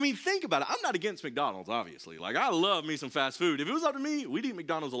mean, think about it. I'm not against McDonald's, obviously. Like, I love me some fast food. If it was up to me, we'd eat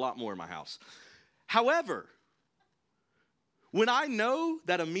McDonald's a lot more in my house. However, when I know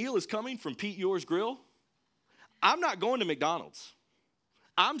that a meal is coming from Pete Yours Grill, I'm not going to McDonald's.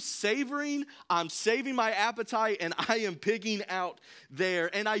 I'm saving my appetite, and I am pigging out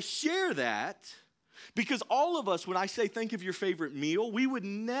there. And I share that because all of us, when I say think of your favorite meal, we would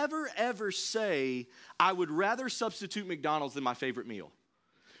never, ever say, I would rather substitute McDonald's than my favorite meal.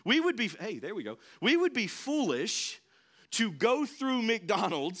 We would be foolish to go through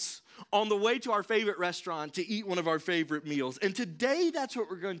McDonald's on the way to our favorite restaurant to eat one of our favorite meals. And today, that's what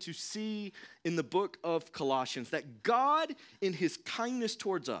we're going to see in the book of Colossians, that God, in his kindness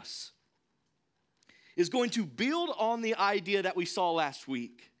towards us, is going to build on the idea that we saw last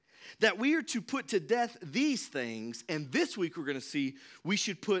week, that we are to put to death these things, and this week we're going to see we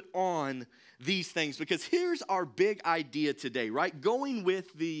should put on these things, because here's our big idea today, right? Going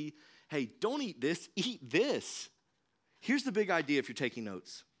with the, hey, don't eat this, eat this. Here's the big idea if you're taking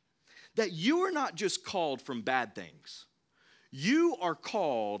notes. That you are not just called from bad things. You are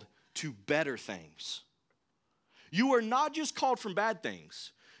called to better things. You are not just called from bad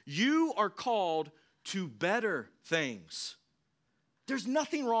things. You are called to better things. There's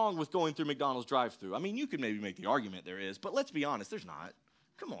nothing wrong with going through McDonald's drive-thru. I mean, you could maybe make the argument there is, but let's be honest, there's not.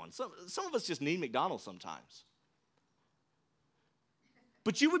 Come on, some of us just need McDonald's sometimes.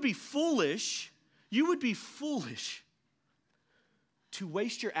 But you would be foolish to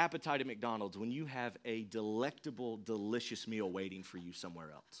waste your appetite at McDonald's when you have a delectable, delicious meal waiting for you somewhere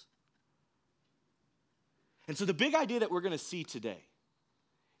else. And so the big idea that we're going to see today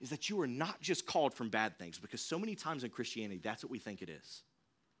is that you are not just called from bad things, because so many times in Christianity, that's what we think it is.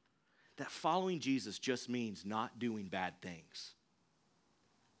 That following Jesus just means not doing bad things.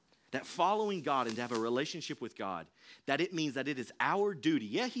 That following God and to have a relationship with God, that it means that it is our duty.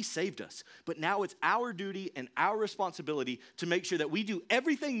 Yeah, he saved us, but now it's our duty and our responsibility to make sure that we do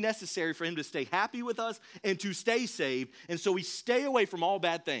everything necessary for him to stay happy with us and to stay saved, and so we stay away from all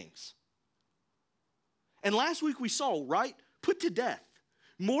bad things. And last week we saw, right? Put to death.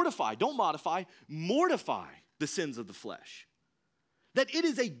 Mortify, don't modify, mortify the sins of the flesh. That it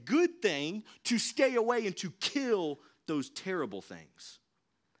is a good thing to stay away and to kill those terrible things.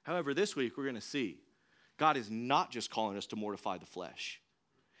 However, this week we're going to see God is not just calling us to mortify the flesh.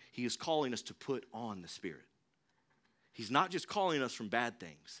 He is calling us to put on the Spirit. He's not just calling us from bad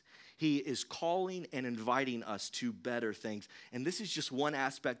things. He is calling and inviting us to better things. And this is just one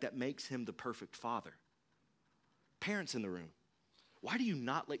aspect that makes him the perfect father. Parents in the room, why do you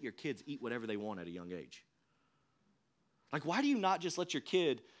not let your kids eat whatever they want at a young age? Like, why do you not just let your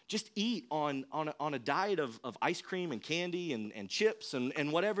kid just eat on a diet of ice cream and candy and chips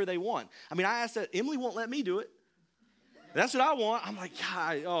and whatever they want? I mean, I asked that. Emily won't let me do it. That's what I want. I'm like,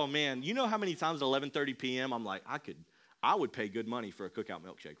 God, oh, man. You know how many times at 11:30 p.m. I'm like, I would pay good money for a cookout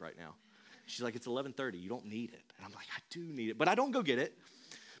milkshake right now. She's like, it's 11:30. You don't need it. And I'm like, I do need it. But I don't go get it.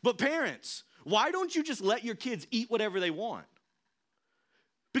 But parents, why don't you just let your kids eat whatever they want?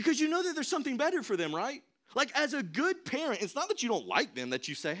 Because you know that there's something better for them, right? Like, as a good parent, it's not that you don't like them, that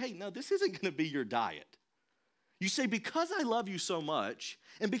you say, hey, no, this isn't going to be your diet. You say, because I love you so much,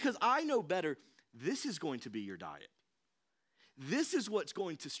 and because I know better, this is going to be your diet. This is what's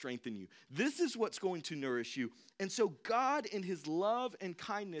going to strengthen you. This is what's going to nourish you. And so God, in his love and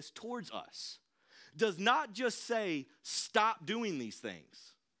kindness towards us, does not just say, stop doing these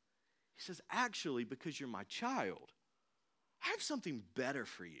things. He says, actually, because you're my child, I have something better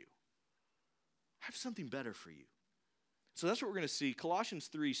for you. I have something better for you. So that's what we're going to see. Colossians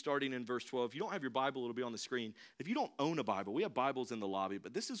 3, starting in verse 12. If you don't have your Bible, it'll be on the screen. If you don't own a Bible, we have Bibles in the lobby,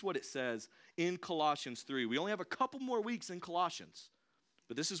 but this is what it says in Colossians 3. We only have a couple more weeks in Colossians,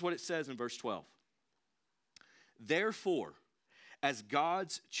 but this is what it says in verse 12. Therefore, as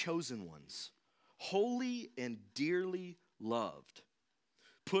God's chosen ones, holy and dearly loved,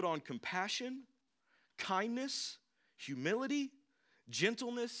 put on compassion, kindness, humility,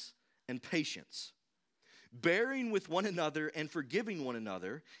 gentleness, and patience, bearing with one another and forgiving one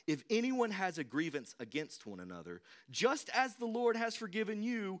another if anyone has a grievance against one another. Just as the Lord has forgiven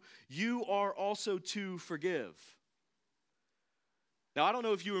you, you are also to forgive. Now, I don't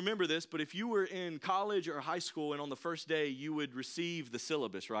know if you remember this, but if you were in college or high school and on the first day you would receive the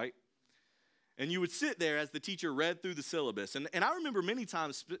syllabus, right? And you would sit there as the teacher read through the syllabus. And I remember many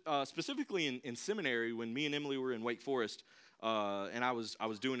times, specifically in seminary, when me and Emily were in Wake Forest, and I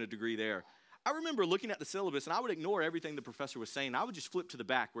was doing a degree there. I remember looking at the syllabus, and I would ignore everything the professor was saying. I would just flip to the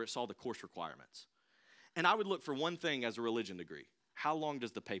back where it saw the course requirements. And I would look for one thing as a religion degree. How long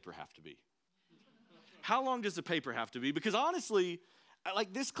does the paper have to be? How long does the paper have to be? Because honestly,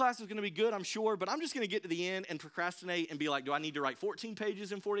 Like this class is going to be good, I'm sure, but I'm just going to get to the end and procrastinate and be like, do I need to write 14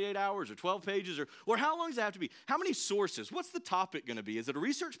 pages in 48 hours or 12 pages or how long does it have to be? How many sources? What's the topic going to be? Is it a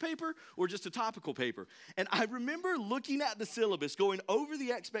research paper or just a topical paper? And I remember looking at the syllabus, going over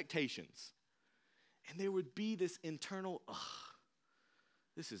the expectations, and there would be this internal,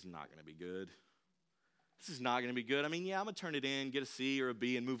 this is not going to be good. This is not going to be good. I mean, yeah, I'm going to turn it in, get a C or a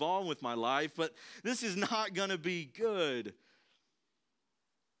B, and move on with my life, but this is not going to be good.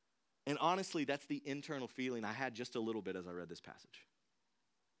 And honestly, that's the internal feeling I had just a little bit as I read this passage.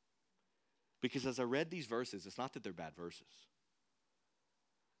 Because as I read these verses, it's not that they're bad verses,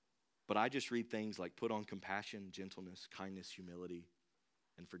 but I just read things like put on compassion, gentleness, kindness, humility,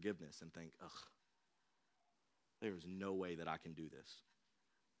 and forgiveness and think, there is no way that I can do this.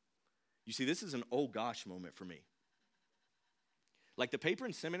 You see, this is an oh gosh moment for me. Like the paper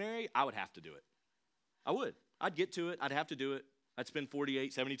in seminary, I would have to do it. I would. I'd get to it. I'd have to do it. I'd spend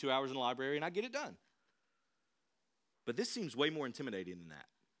 48, 72 hours in the library, and I'd get it done. But this seems way more intimidating than that.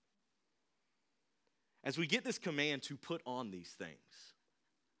 As we get this command to put on these things,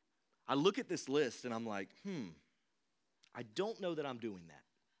 I look at this list, and I'm like, I don't know that I'm doing that.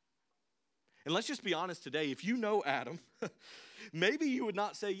 And let's just be honest today. If you know Adam, maybe you would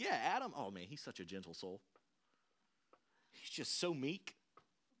not say, yeah, Adam, oh man, he's such a gentle soul. He's just so meek.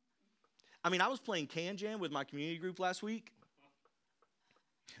 I mean, I was playing Can Jam with my community group last week.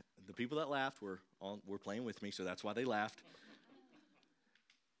 The people that laughed were playing with me, so that's why they laughed.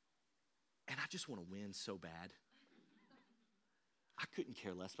 And I just want to win so bad. I couldn't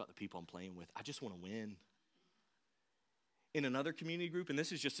care less about the people I'm playing with. I just want to win. In another community group, and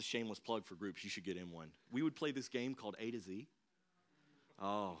this is just a shameless plug for groups, you should get in one. We would play this game called A to Z.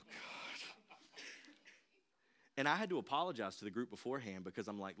 Oh, God. And I had to apologize to the group beforehand because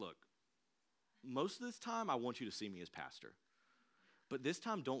I'm like, look, most of this time I want you to see me as pastor. But this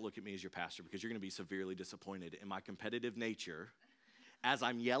time don't look at me as your pastor because you're going to be severely disappointed in my competitive nature as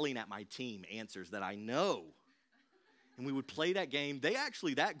I'm yelling at my team answers that I know. And we would play that game.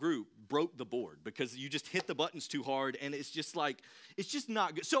 That group broke the board because you just hit the buttons too hard and it's just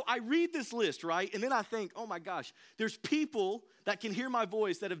not good. So I read this list, right? And then I think, oh my gosh, there's people that can hear my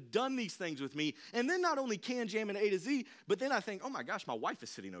voice that have done these things with me. And then not only Can Jam and A to Z, but then I think, oh my gosh, my wife is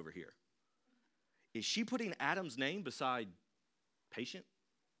sitting over here. Is she putting Adam's name beside patient,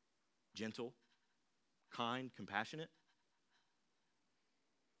 gentle, kind, compassionate?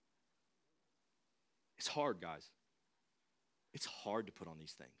 It's hard, guys. It's hard to put on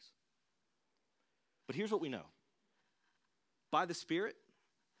these things. But here's what we know. By the Spirit,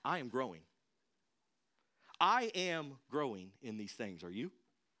 I am growing. I am growing in these things. Are you?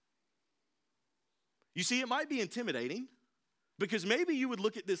 You see, it might be intimidating because maybe you would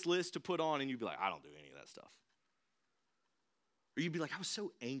look at this list to put on and you'd be like, I don't do any of that stuff. Or you'd be like, I was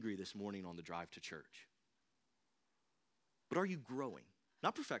so angry this morning on the drive to church. But are you growing?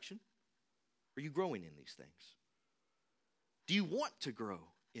 Not perfection. Are you growing in these things? Do you want to grow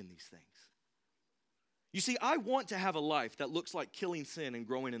in these things? You see, I want to have a life that looks like killing sin and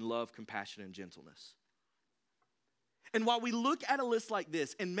growing in love, compassion, and gentleness. And while we look at a list like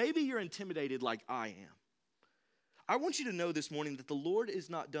this, and maybe you're intimidated like I am, I want you to know this morning that the Lord is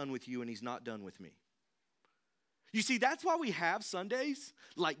not done with you and he's not done with me. You see, that's why we have Sundays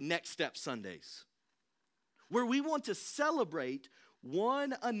like Next Step Sundays, where we want to celebrate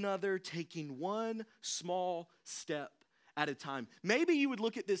one another taking one small step at a time. Maybe you would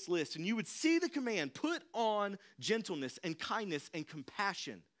look at this list and you would see the command, put on gentleness and kindness and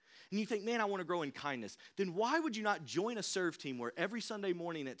compassion. And you think, man, I want to grow in kindness. Then why would you not join a serve team where every Sunday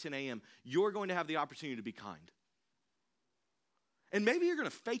morning at 10 a.m. you're going to have the opportunity to be kind? And maybe you're going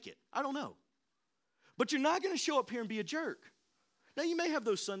to fake it. I don't know. But you're not going to show up here and be a jerk. Now, you may have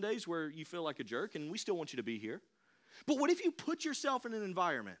those Sundays where you feel like a jerk, and we still want you to be here. But what if you put yourself in an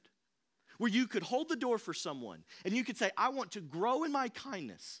environment where you could hold the door for someone and you could say, I want to grow in my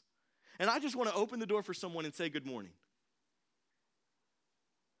kindness, and I just want to open the door for someone and say good morning.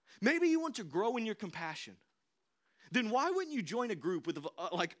 Maybe you want to grow in your compassion. Then why wouldn't you join a group with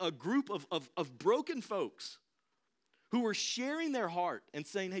a group of broken folks who are sharing their heart and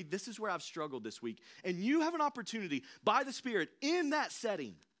saying, hey, this is where I've struggled this week. And you have an opportunity by the Spirit in that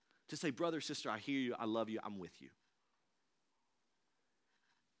setting to say, brother, sister, I hear you, I love you, I'm with you.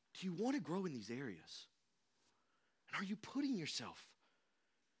 Do you want to grow in these areas? And are you putting yourself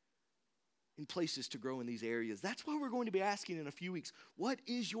in places to grow in these areas? That's why we're going to be asking in a few weeks, what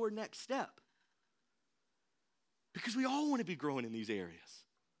is your next step? Because we all want to be growing in these areas.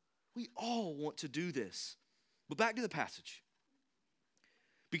 We all want to do this. But back to the passage.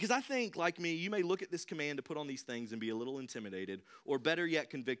 Because I think, like me, you may look at this command to put on these things and be a little intimidated, or better yet,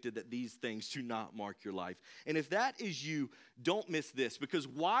 convicted that these things do not mark your life. And if that is you, don't miss this, because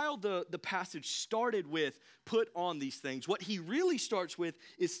while the passage started with put on these things, what he really starts with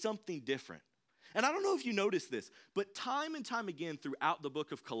is something different. And I don't know if you noticed this, but time and time again throughout the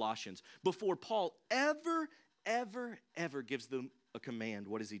book of Colossians, before Paul ever gives them a command,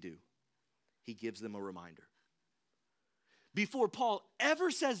 what does he do? He gives them a reminder. Before Paul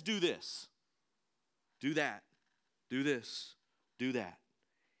ever says, do this, do that, do this, do that,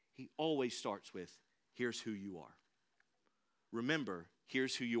 he always starts with, here's who you are. Remember,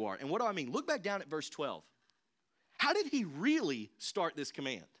 here's who you are. And what do I mean? Look back down at verse 12. How did he really start this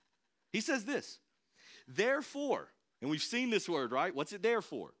command? He says this, therefore, and we've seen this word, right? What's it there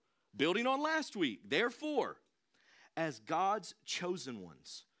for? Building on last week, therefore, as God's chosen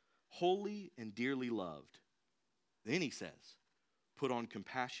ones, holy and dearly loved. Then he says, put on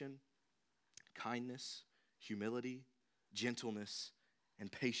compassion, kindness, humility, gentleness,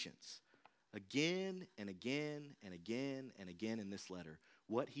 and patience. Again and again and again and again in this letter,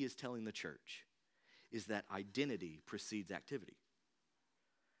 what he is telling the church is that identity precedes activity.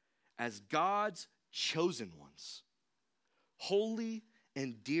 As God's chosen ones, holy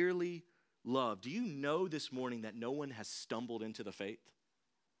and dearly loved. Do you know this morning that no one has stumbled into the faith?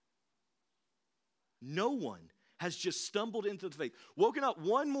 No one has just stumbled into the faith, woken up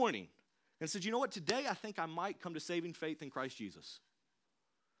one morning and said, you know what, today I think I might come to saving faith in Christ Jesus.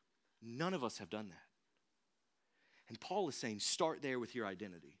 None of us have done that. And Paul is saying, start there with your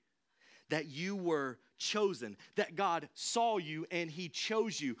identity. That you were chosen, that God saw you and he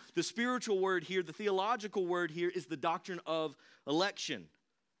chose you. The spiritual word here, the theological word here is the doctrine of election.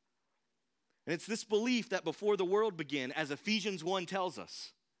 And it's this belief that before the world began, as Ephesians 1 tells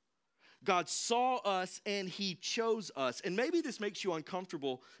us, God saw us and he chose us. And maybe this makes you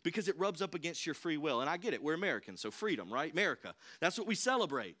uncomfortable because it rubs up against your free will. And I get it, we're Americans, so freedom, right? America, that's what we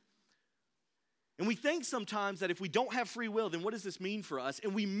celebrate. And we think sometimes that if we don't have free will, then what does this mean for us?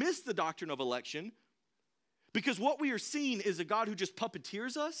 And we miss the doctrine of election because what we are seeing is a God who just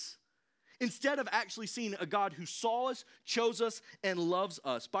puppeteers us instead of actually seeing a God who saw us, chose us, and loves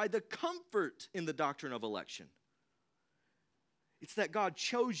us by the comfort in the doctrine of election. It's that God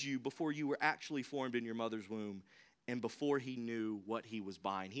chose you before you were actually formed in your mother's womb and before he knew what he was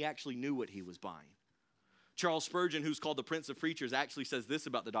buying. He actually knew what he was buying. Charles Spurgeon, who's called the Prince of Preachers, actually says this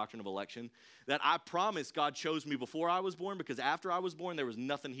about the doctrine of election, that I promise God chose me before I was born because after I was born, there was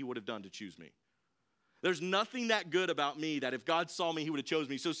nothing he would have done to choose me. There's nothing that good about me that if God saw me, he would have chose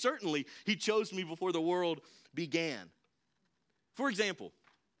me. So certainly, he chose me before the world began. For example,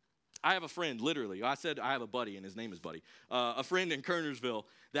 I have a friend, literally. I said I have a buddy, and his name is Buddy. A friend in Kernersville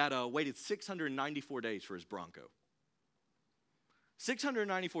that waited 694 days for his Bronco.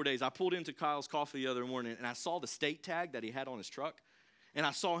 694 days. I pulled into Kyle's Coffee the other morning, and I saw the state tag that he had on his truck, and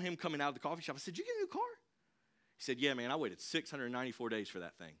I saw him coming out of the coffee shop. I said, "Did you get a new car?" He said, "Yeah, man, I waited 694 days for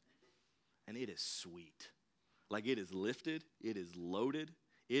that thing." And it is sweet. Like, it is lifted. It is loaded.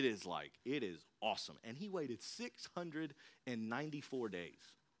 It is awesome. And he waited 694 days.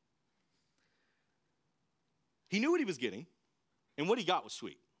 He knew what he was getting, and what he got was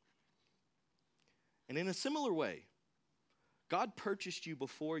sweet. And in a similar way, God purchased you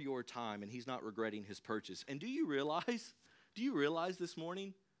before your time, and he's not regretting his purchase. And do you realize this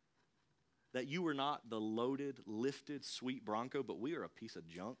morning that you were not the loaded, lifted, sweet Bronco, but we are a piece of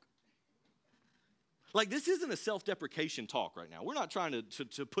junk? Like, this isn't a self-deprecation talk right now. We're not trying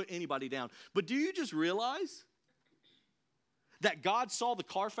to put anybody down. But do you just realize that God saw the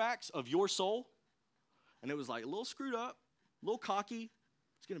Carfax of your soul? And it was like a little screwed up, a little cocky.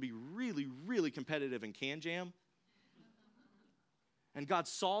 It's going to be really, really competitive in Can Jam. And God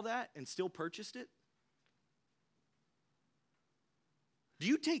saw that and still purchased it? Do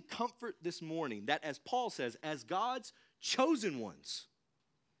you take comfort this morning that, as Paul says, as God's chosen ones,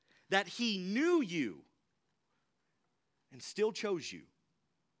 that he knew you and still chose you?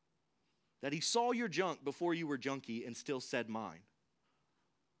 That he saw your junk before you were junky and still said mine?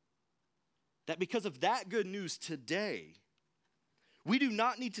 That because of that good news today, we do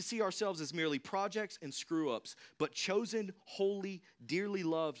not need to see ourselves as merely projects and screw-ups, but chosen, holy, dearly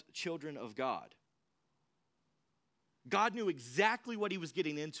loved children of God. God knew exactly what he was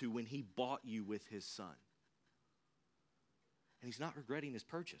getting into when he bought you with his son. And he's not regretting his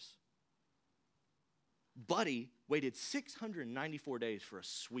purchase. Buddy waited 694 days for a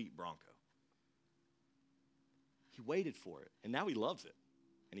sweet Bronco. He waited for it, and now he loves it,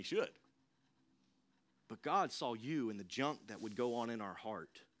 and he should. But God saw you in the junk that would go on in our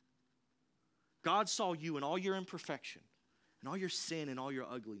heart. God saw you in all your imperfection and all your sin and all your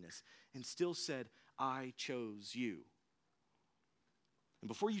ugliness, and still said, I chose you. And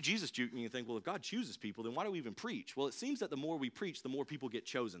before you Jesus juke me and think, well, if God chooses people, then why do we even preach? Well, it seems that the more we preach, the more people get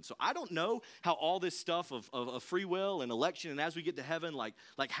chosen. So I don't know how all this stuff of free will and election and as we get to heaven, like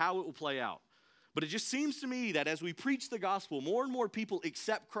how it will play out. But it just seems to me that as we preach the gospel, more and more people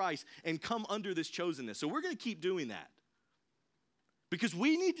accept Christ and come under this chosenness. So we're going to keep doing that. Because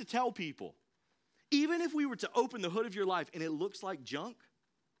we need to tell people, even if we were to open the hood of your life and it looks like junk,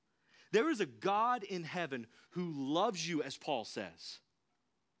 there is a God in heaven who loves you, as Paul says.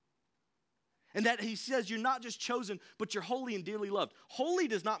 And that he says you're not just chosen, but you're holy and dearly loved. Holy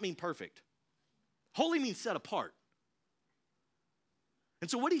does not mean perfect. Holy means set apart. And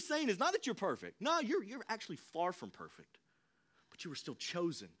so what he's saying is not that you're perfect. No, you're actually far from perfect. But you were still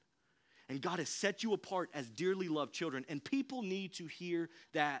chosen. And God has set you apart as dearly loved children. And people need to hear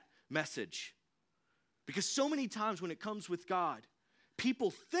that message. Because so many times when it comes with God,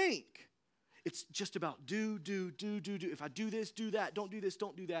 people think it's just about do. If I do this, do that. Don't do this,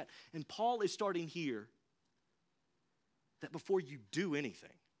 don't do that. And Paul is starting here that before you do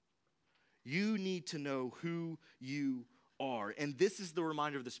anything, you need to know who you are. And this is the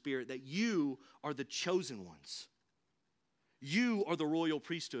reminder of the Spirit that you are the chosen ones. You are the royal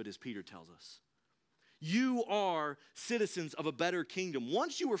priesthood, as Peter tells us. You are citizens of a better kingdom.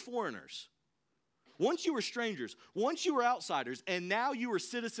 Once you were foreigners. Once you were strangers, once you were outsiders, and now you are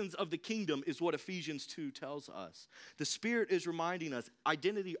citizens of the kingdom is what Ephesians 2 tells us. The Spirit is reminding us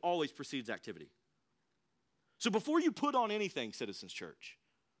identity always precedes activity. So before you put on anything, Citizens Church,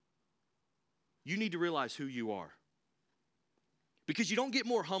 you need to realize who you are. Because you don't get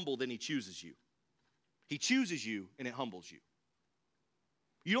more humble than he chooses you. He chooses you and it humbles you.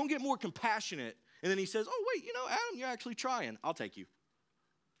 You don't get more compassionate and then he says, oh wait, Adam, you're actually trying. I'll take you.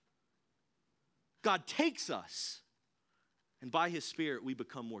 God takes us, and by his Spirit, we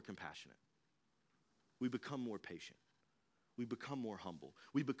become more compassionate. We become more patient. We become more humble.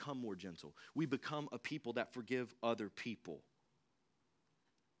 We become more gentle. We become a people that forgive other people.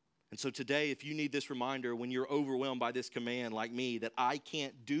 And so today, if you need this reminder when you're overwhelmed by this command like me, that I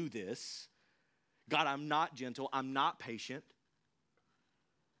can't do this, God, I'm not gentle, I'm not patient,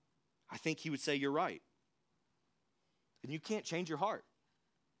 I think he would say, you're right. And you can't change your heart.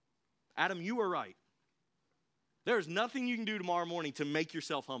 Adam, you are right. There's nothing you can do tomorrow morning to make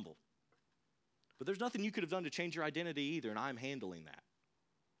yourself humble. But there's nothing you could have done to change your identity either, and I'm handling that.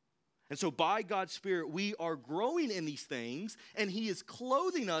 And so by God's Spirit, we are growing in these things, and he is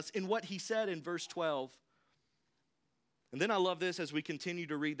clothing us in what he said in verse 12. And then I love this as we continue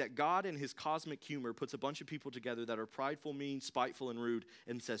to read that God in his cosmic humor puts a bunch of people together that are prideful, mean, spiteful, and rude,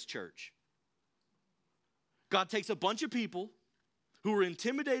 and says church. God takes a bunch of people who are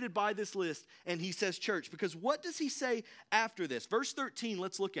intimidated by this list, and he says church. Because what does he say after this? Verse 13,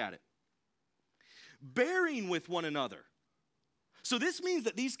 let's look at it. Bearing with one another. So this means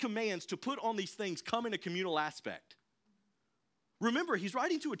that these commands to put on these things come in a communal aspect. Remember, he's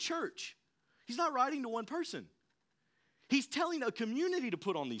writing to a church. He's not writing to one person. He's telling a community to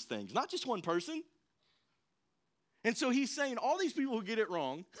put on these things, not just one person. And so he's saying all these people who get it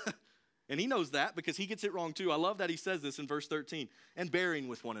wrong, and he knows that because he gets it wrong too. I love that he says this in verse 13. And bearing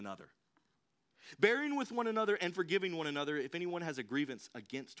with one another. Bearing with one another and forgiving one another if anyone has a grievance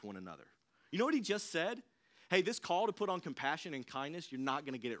against one another. You know what he just said? Hey, this call to put on compassion and kindness, you're not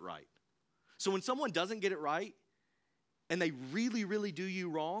going to get it right. So when someone doesn't get it right and they really, really do you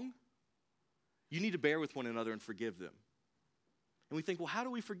wrong, you need to bear with one another and forgive them. And we think, well, how do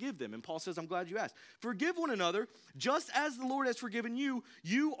we forgive them? And Paul says, I'm glad you asked. Forgive one another, just as the Lord has forgiven you,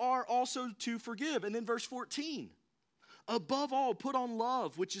 you are also to forgive. And then verse 14, above all, put on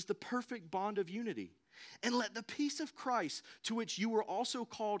love, which is the perfect bond of unity. And let the peace of Christ, to which you were also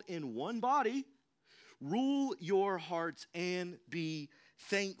called in one body, rule your hearts and be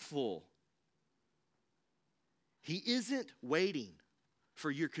thankful. He isn't waiting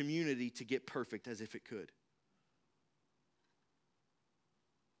for your community to get perfect as if it could.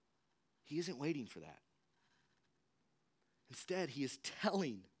 He isn't waiting for that. Instead, he is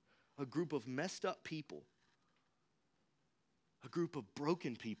telling a group of messed up people, a group of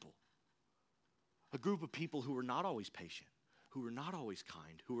broken people, a group of people who are not always patient, who are not always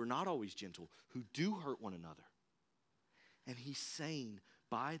kind, who are not always gentle, who do hurt one another. And he's saying,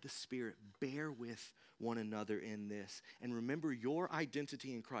 by the Spirit, bear with one another in this. And remember your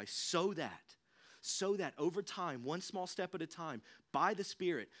identity in Christ so that over time, one small step at a time, by the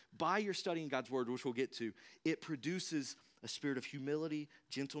Spirit, by your studying God's word, which we'll get to, it produces a spirit of humility,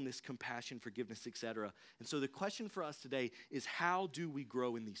 gentleness, compassion, forgiveness, etc. And so the question for us today is, how do we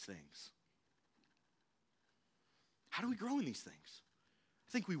grow in these things? How do we grow in these things?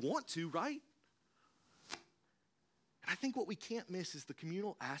 I think we want to, right? And I think what we can't miss is the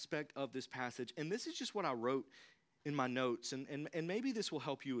communal aspect of this passage. And this is just what I wrote in my notes, and maybe this will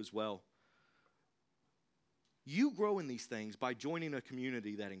help you as well. You grow in these things by joining a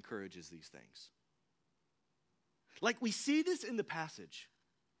community that encourages these things. Like we see this in the passage.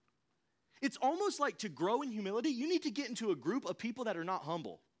 It's almost like to grow in humility, you need to get into a group of people that are not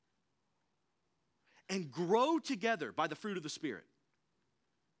humble and grow together by the fruit of the Spirit.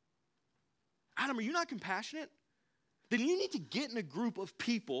 Adam, are you not compassionate? Then you need to get in a group of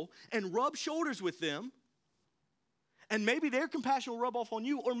people and rub shoulders with them, and maybe their compassion will rub off on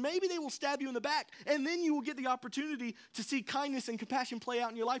you, or maybe they will stab you in the back, and then you will get the opportunity to see kindness and compassion play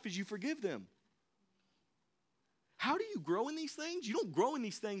out in your life as you forgive them. How do you grow in these things? You don't grow in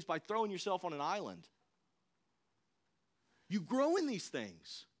these things by throwing yourself on an island. You grow in these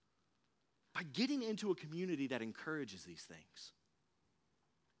things by getting into a community that encourages these things.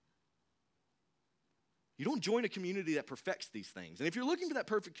 You don't join a community that perfects these things. And if you're looking for that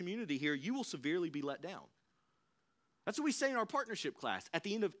perfect community here, you will severely be let down. That's what we say in our partnership class. At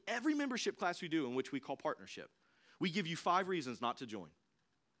the end of every membership class we do, in which we call partnership, we give you 5 reasons not to join.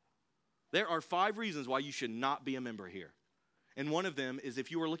 There are 5 reasons why you should not be a member here. And one of them is if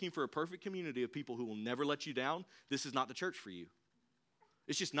you are looking for a perfect community of people who will never let you down, this is not the church for you.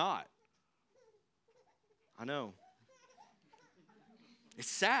 It's just not. I know. It's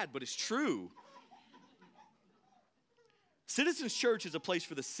sad, but it's true. Citizens Church is a place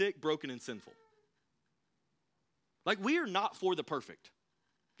for the sick, broken, and sinful. Like, we are not for the perfect.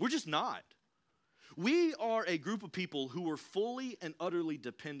 We're just not. We are a group of people who are fully and utterly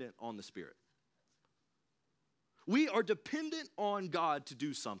dependent on the Spirit. We are dependent on God to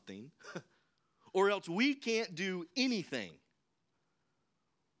do something, or else we can't do anything.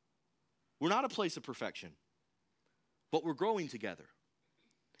 We're not a place of perfection, but we're growing together.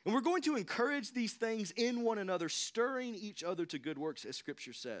 And we're going to encourage these things in one another, stirring each other to good works, as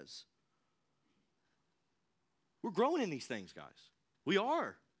Scripture says. We're growing in these things, guys. We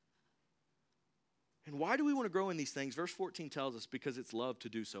are. And why do we want to grow in these things? Verse 14 tells us because it's love to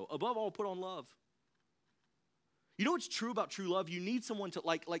do so. Above all, put on love. You know what's true about true love? You need someone to,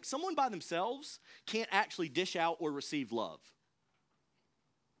 like someone by themselves can't actually dish out or receive love.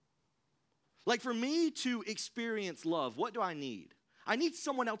 Like for me to experience love, what do I need? I need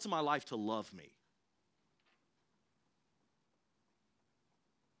someone else in my life to love me.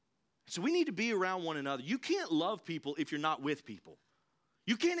 So we need to be around one another. You can't love people if you're not with people.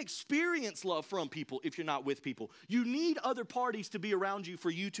 You can't experience love from people if you're not with people. You need other parties to be around you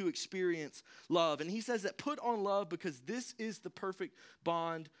for you to experience love. And he says that put on love because this is the perfect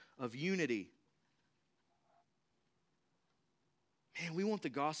bond of unity. Man, we want the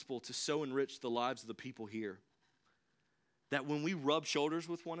gospel to so enrich the lives of the people here that when we rub shoulders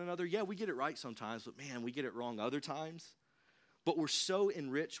with one another, yeah, we get it right sometimes, but man, we get it wrong other times. But we're so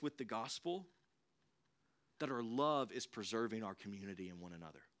enriched with the gospel that our love is preserving our community and one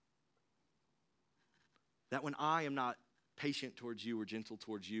another. That when I am not patient towards you or gentle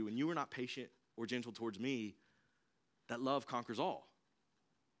towards you, and you are not patient or gentle towards me, that love conquers all.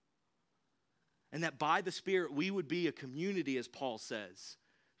 And that by the Spirit, we would be a community, as Paul says,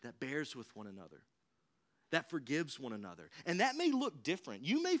 that bears with one another, that forgives one another. And that may look different.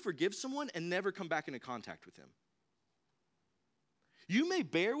 You may forgive someone and never come back into contact with them. You may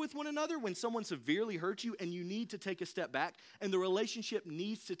bear with one another when someone severely hurts you and you need to take a step back and the relationship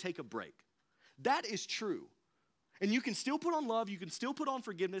needs to take a break. That is true. And you can still put on love, you can still put on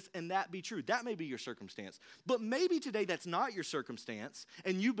forgiveness, and that be true. That may be your circumstance. But maybe today that's not your circumstance,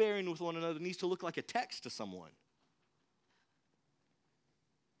 and you bearing with one another needs to look like a text to someone.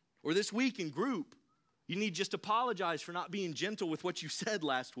 Or this week in group, you need just apologize for not being gentle with what you said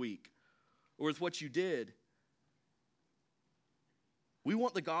last week or with what you did. We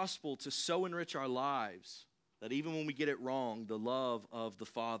want the gospel to so enrich our lives that even when we get it wrong, the love of the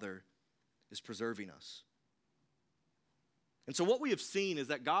Father is preserving us. And so what we have seen is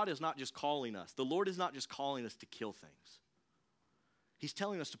that God is not just calling us. The Lord is not just calling us to kill things. He's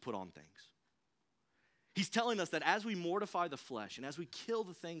telling us to put on things. He's telling us that as we mortify the flesh and as we kill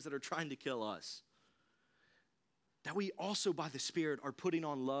the things that are trying to kill us, that we also by the Spirit are putting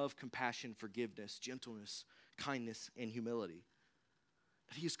on love, compassion, forgiveness, gentleness, kindness, and humility.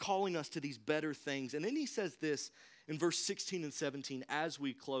 That he is calling us to these better things. And then he says this in verse 16 and 17 as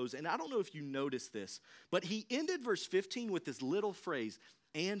we close. And I don't know if you noticed this, but he ended verse 15 with this little phrase,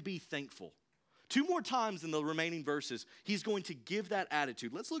 and be thankful. 2 more times in the remaining verses, he's going to give that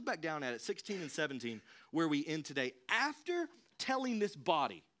attitude. Let's look back down at it, 16 and 17, where we end today. After telling this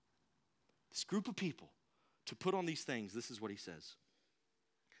body, this group of people, To put on these things, this is what he says.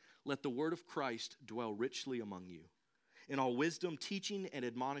 Let the word of Christ dwell richly among you, in all wisdom, teaching and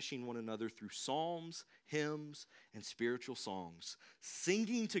admonishing one another through psalms, hymns, and spiritual songs,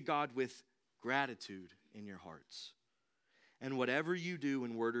 singing to God with gratitude in your hearts. And whatever you do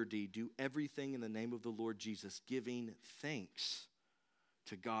in word or deed, do everything in the name of the Lord Jesus, giving thanks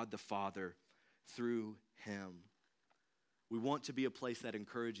to God the Father through him. We want to be a place that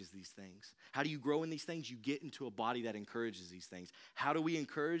encourages these things. How do you grow in these things? You get into a body that encourages these things. How do we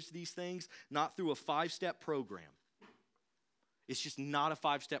encourage these things? Not through a 5-step program. It's just not a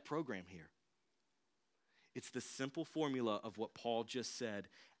 5-step program here. It's the simple formula of what Paul just said.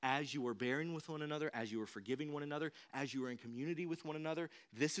 As you are bearing with one another, as you are forgiving one another, as you are in community with one another,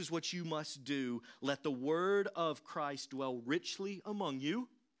 this is what you must do. Let the word of Christ dwell richly among you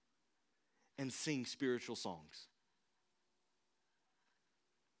and sing spiritual songs.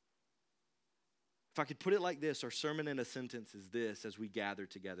 If I could put it like this, our sermon in a sentence is this as we gather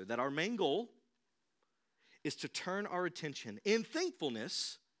together, that our main goal is to turn our attention in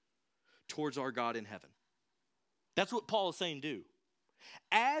thankfulness towards our God in heaven. That's what Paul is saying do.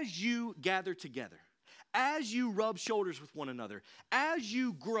 As you gather together, as you rub shoulders with one another, as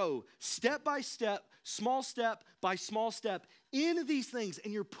you grow step by step by small step in these things,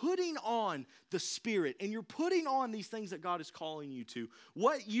 and you're putting on the Spirit, and you're putting on these things that God is calling you to,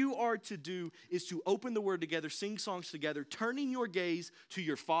 what you are to do is to open the Word together, sing songs together, turning your gaze to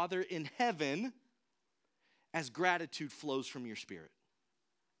your Father in heaven as gratitude flows from your spirit.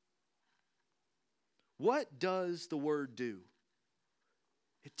 What does the Word do?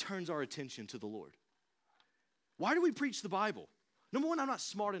 It turns our attention to the Lord. Why do we preach the Bible? Number one, I'm not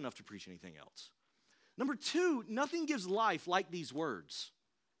smart enough to preach anything else. Number two, nothing gives life like these words.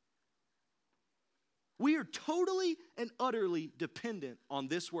 We are totally and utterly dependent on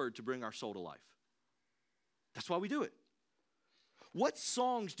this word to bring our soul to life. That's why we do it. What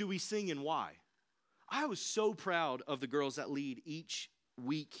songs do we sing and why? I was so proud of the girls that lead each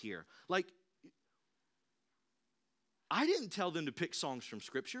week here. Like, I didn't tell them to pick songs from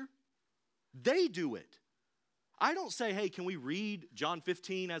Scripture. They do it. I don't say, hey, can we read John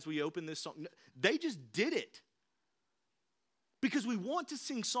 15 as we open this song? They just did it. Because we want to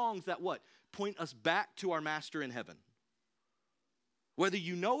sing songs that what? Point us back to our Master in heaven. Whether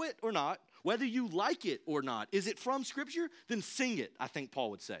you know it or not, whether you like it or not, is it from Scripture? Then sing it, I think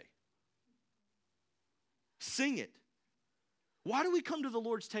Paul would say. Sing it. Why do we come to the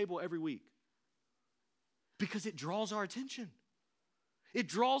Lord's table every week? Because it draws our attention. It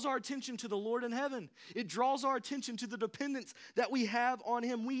draws our attention to the Lord in heaven. It draws our attention to the dependence that we have on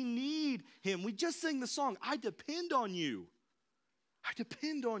him. We need him. We just sang the song, I depend on you. I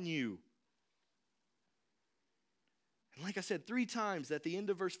depend on you. And like I said, 3 times at the end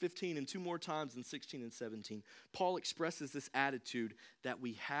of verse 15 and 2 more times in 16 and 17, Paul expresses this attitude that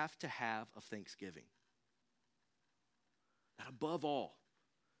we have to have of thanksgiving. That above all,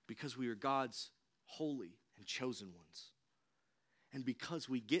 because we are God's holy and chosen ones, and because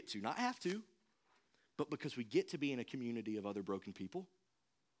we get to, not have to, but because we get to be in a community of other broken people,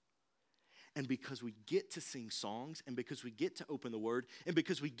 and because we get to sing songs, and because we get to open the word, and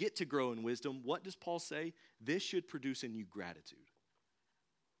because we get to grow in wisdom, what does Paul say? This should produce in you gratitude.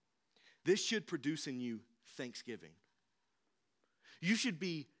 This should produce in you thanksgiving. You should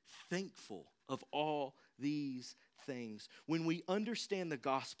be thankful of all these things. When we understand the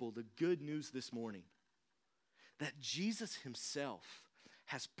gospel, the good news this morning, that Jesus himself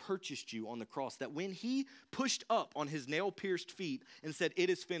has purchased you on the cross, that when he pushed up on his nail-pierced feet and said,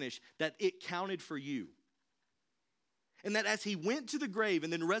 it is finished, that it counted for you. And that as he went to the grave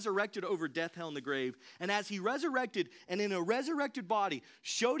and then resurrected over death, hell, and the grave, and as he resurrected and in a resurrected body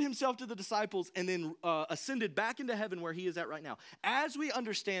showed himself to the disciples and then ascended back into heaven where he is at right now, as we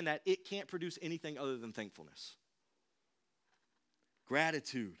understand that, it can't produce anything other than thankfulness.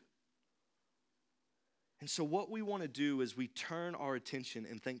 Gratitude. And so what we want to do is we turn our attention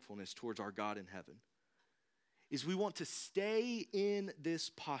in thankfulness towards our God in heaven. Is we want to stay in this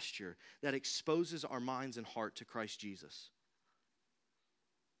posture that exposes our minds and heart to Christ Jesus.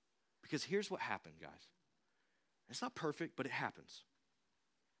 Because here's what happened, guys. It's not perfect, but it happens.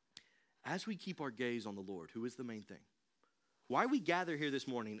 As we keep our gaze on the Lord, who is the main thing. Why we gather here this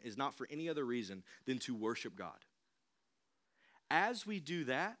morning is not for any other reason than to worship God. As we do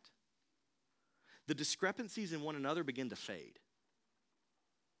that, the discrepancies in one another begin to fade.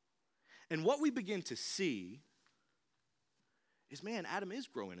 And what we begin to see is, man, Adam is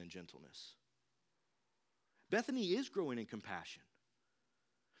growing in gentleness. Bethany is growing in compassion.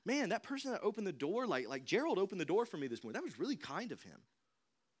 Man, that person that opened the door, like Gerald opened the door for me this morning, that was really kind of him.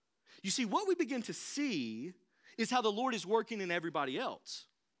 You see, what we begin to see is how the Lord is working in everybody else.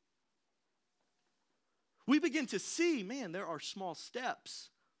 We begin to see, man, there are small steps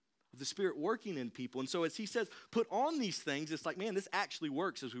of the Spirit working in people. And so as he says, put on these things, it's like, man, this actually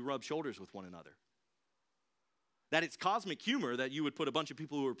works as we rub shoulders with one another. That it's cosmic humor that you would put a bunch of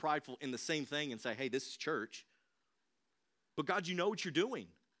people who are prideful in the same thing and say, hey, this is church. But God, you know what you're doing.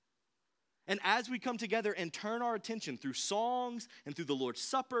 And as we come together and turn our attention through songs and through the Lord's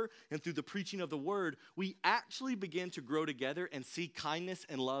Supper and through the preaching of the word, we actually begin to grow together and see kindness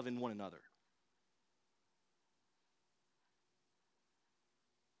and love in one another.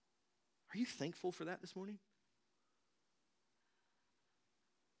 Are you thankful for that this morning?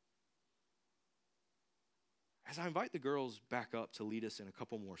 As I invite the girls back up to lead us in a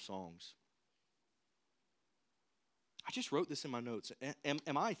couple more songs, I just wrote this in my notes.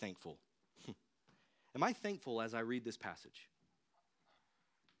 Am I thankful? Am I thankful as I read this passage?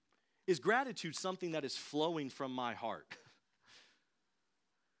 Is gratitude something that is flowing from my heart?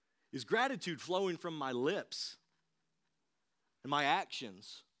 Is gratitude flowing from my lips and my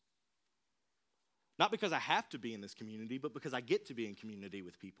actions? Not because I have to be in this community, but because I get to be in community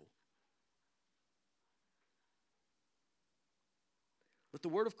with people. Let the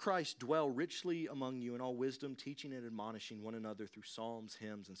word of Christ dwell richly among you in all wisdom, teaching and admonishing one another through psalms,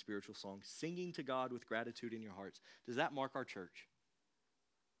 hymns, and spiritual songs, singing to God with gratitude in your hearts. Does that mark our church?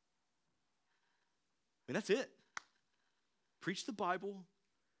 I mean, that's it. Preach the Bible,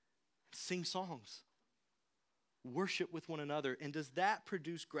 sing songs, worship with one another. And does that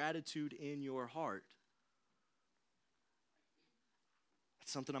produce gratitude in your heart?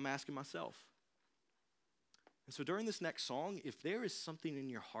 That's something I'm asking myself. And so during this next song, if there is something in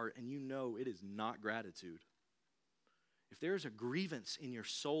your heart and you know it is not gratitude, if there is a grievance in your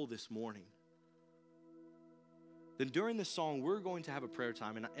soul this morning, then during this song, we're going to have a prayer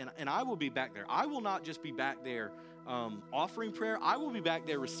time, and I will be back there. I will not just be back there offering prayer. I will be back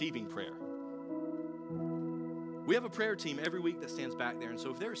there receiving prayer. We have a prayer team every week that stands back there, and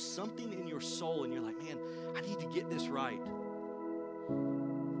so if there is something in your soul and you're like, man, I need to get this right,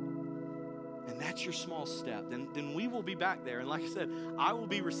 and that's your small step, then we will be back there. And like I said, I will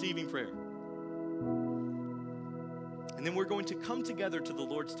be receiving prayer. And then we're going to come together to the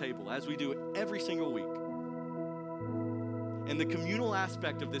Lord's table as we do it every single week. And the communal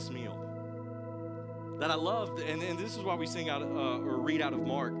aspect of this meal that I love, and this is why we sing out or read out of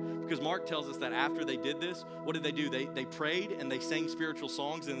Mark, because Mark tells us that after they did this, what did they do? They prayed and they sang spiritual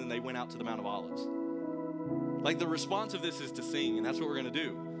songs, and then they went out to the Mount of Olives. Like, the response of this is to sing, and that's what we're going to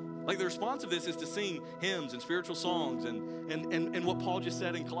do. Like, the response of this is to sing hymns and spiritual songs and what Paul just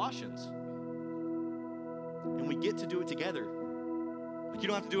said in Colossians. And we get to do it together. Like, you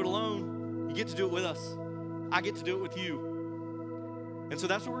don't have to do it alone. You get to do it with us. I get to do it with you. And so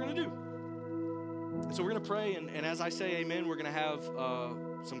that's what we're going to do. And so we're going to pray, and as I say amen, we're going to have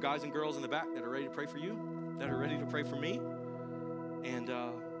some guys and girls in the back that are ready to pray for you, that are ready to pray for me. And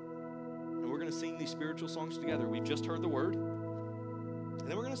we're going to sing these spiritual songs together. We've just heard the word, and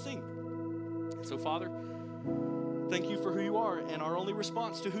then we're going to sing. And so, Father, thank you for who you are, and our only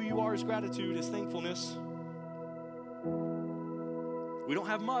response to who you are is gratitude, is thankfulness. We don't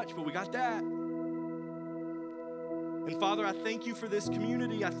have much, but we got that. And Father, I thank you for this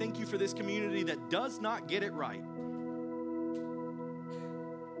community. I thank you for this community that does not get it right.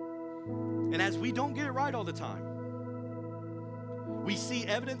 And as we don't get it right all the time, we see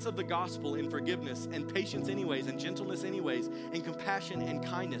evidence of the gospel in forgiveness and patience anyways, and gentleness anyways, and compassion and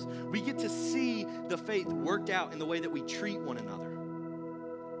kindness. We get to see the faith worked out in the way that we treat one another.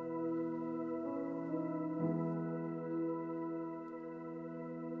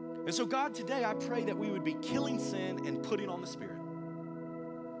 And so, God, today I pray that we would be killing sin and putting on the Spirit.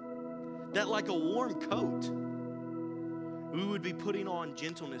 That like a warm coat, we would be putting on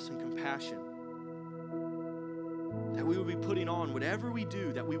gentleness and compassion. That we would be putting on whatever we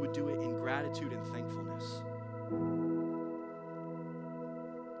do, that we would do it in gratitude and thankfulness.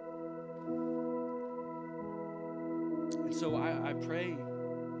 And so I pray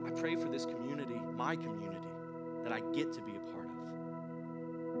for this community, my community, that I get to be a part of.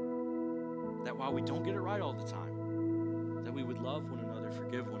 That while we don't get it right all the time, that we would love one another,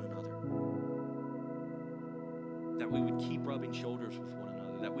 forgive one another. That we would keep rubbing shoulders with one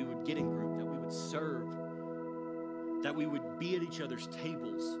another. That we would get in group, that we would serve. That we would be at each other's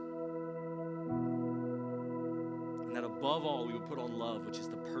tables. And that above all, we would put on love, which is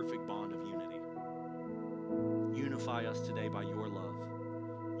the perfect bond of unity. Unify us today by your love.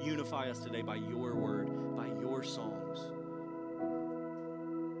 Unify us today by your word, by your songs.